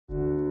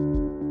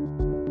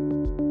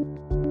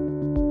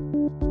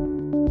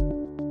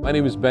My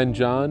name is Ben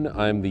John.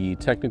 I'm the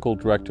technical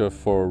director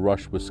for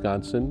Rush,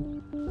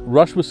 Wisconsin.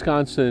 Rush,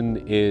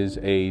 Wisconsin is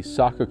a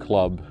soccer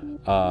club,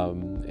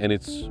 and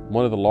it's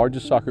one of the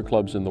largest soccer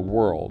clubs in the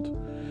world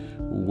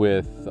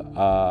with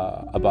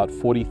about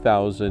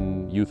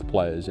 40,000 youth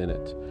players in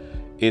it.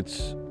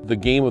 It's the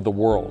game of the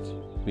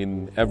world. I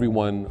mean,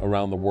 everyone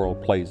around the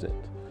world plays it.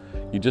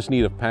 You just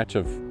need a patch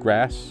of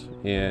grass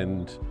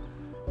and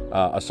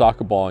a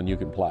soccer ball and you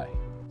can play.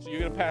 So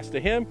you're gonna pass to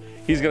him,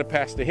 he's gonna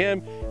pass to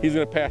him, he's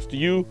gonna pass to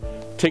you,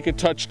 take a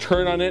touch,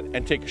 turn on it,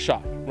 and take a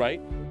shot, right?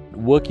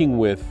 Working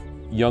with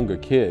younger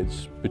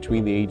kids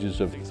between the ages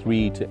of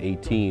 3 to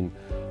 18,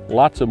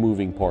 lots of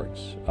moving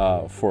parts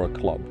for a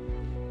club.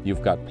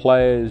 You've got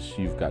players,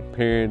 you've got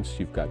parents,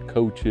 you've got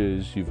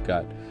coaches, you've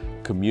got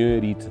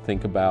community to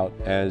think about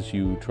as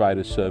you try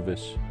to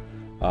service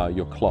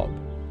your club.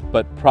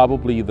 But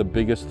probably the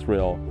biggest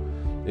thrill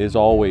is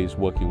always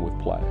working with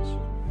players.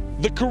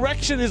 The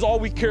correction is all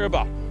we care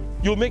about.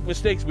 You'll make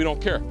mistakes, we don't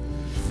care.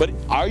 But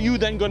are you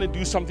then going to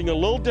do something a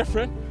little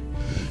different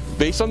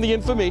based on the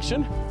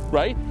information,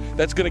 right?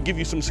 That's going to give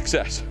you some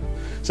success.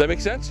 Does that make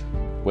sense?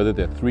 Whether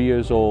they're 3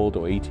 years old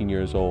or 18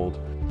 years old,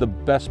 the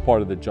best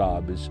part of the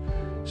job is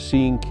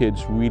seeing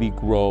kids really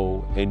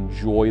grow,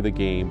 enjoy the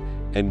game,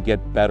 and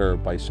get better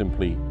by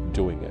simply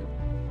doing it.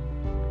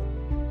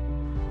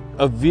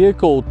 A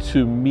vehicle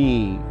to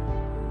me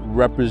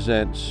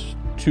represents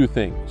two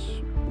things.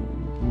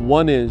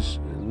 One is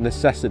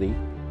necessity,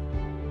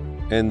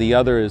 and the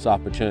other is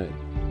opportunity.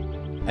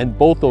 And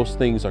both those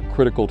things are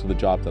critical to the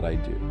job that I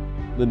do.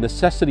 The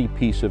necessity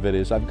piece of it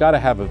is I've got to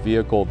have a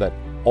vehicle that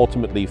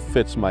ultimately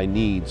fits my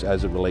needs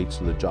as it relates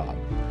to the job.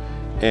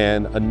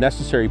 And a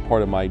necessary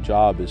part of my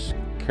job is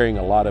carrying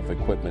a lot of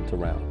equipment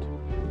around.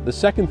 The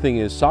second thing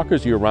is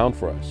soccer's year-round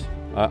for us.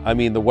 I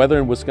mean, the weather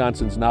in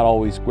Wisconsin's not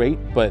always great,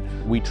 but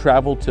we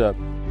travel to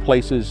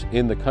places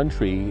in the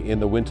country in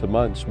the winter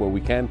months where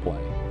we can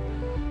play.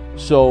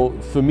 So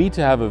for me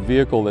to have a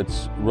vehicle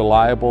that's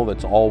reliable,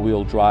 that's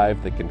all-wheel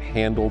drive, that can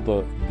handle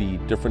the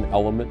different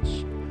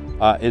elements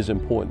is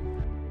important.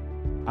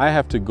 I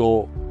have to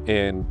go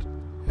and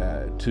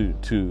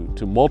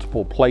to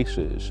multiple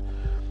places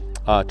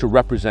to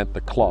represent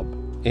the club.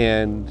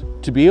 And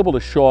to be able to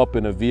show up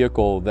in a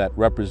vehicle that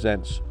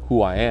represents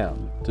who I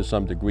am to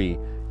some degree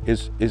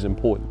is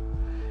important.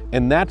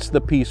 And that's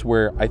the piece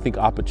where I think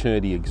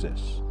opportunity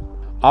exists.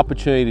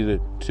 Opportunity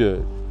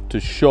to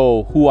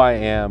show who I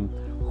am,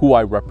 who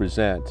I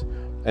represent,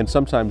 and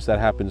sometimes that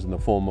happens in the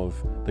form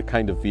of the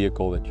kind of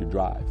vehicle that you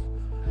drive.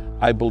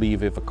 I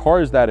believe if a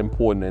car is that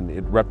important and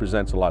it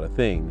represents a lot of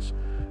things,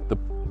 the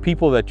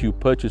people that you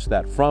purchase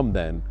that from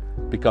then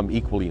become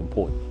equally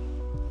important,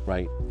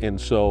 right?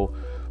 And so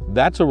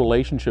that's a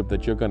relationship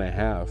that you're going to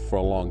have for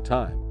a long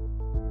time.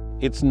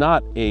 It's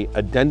not an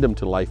addendum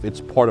to life,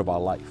 it's part of our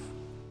life.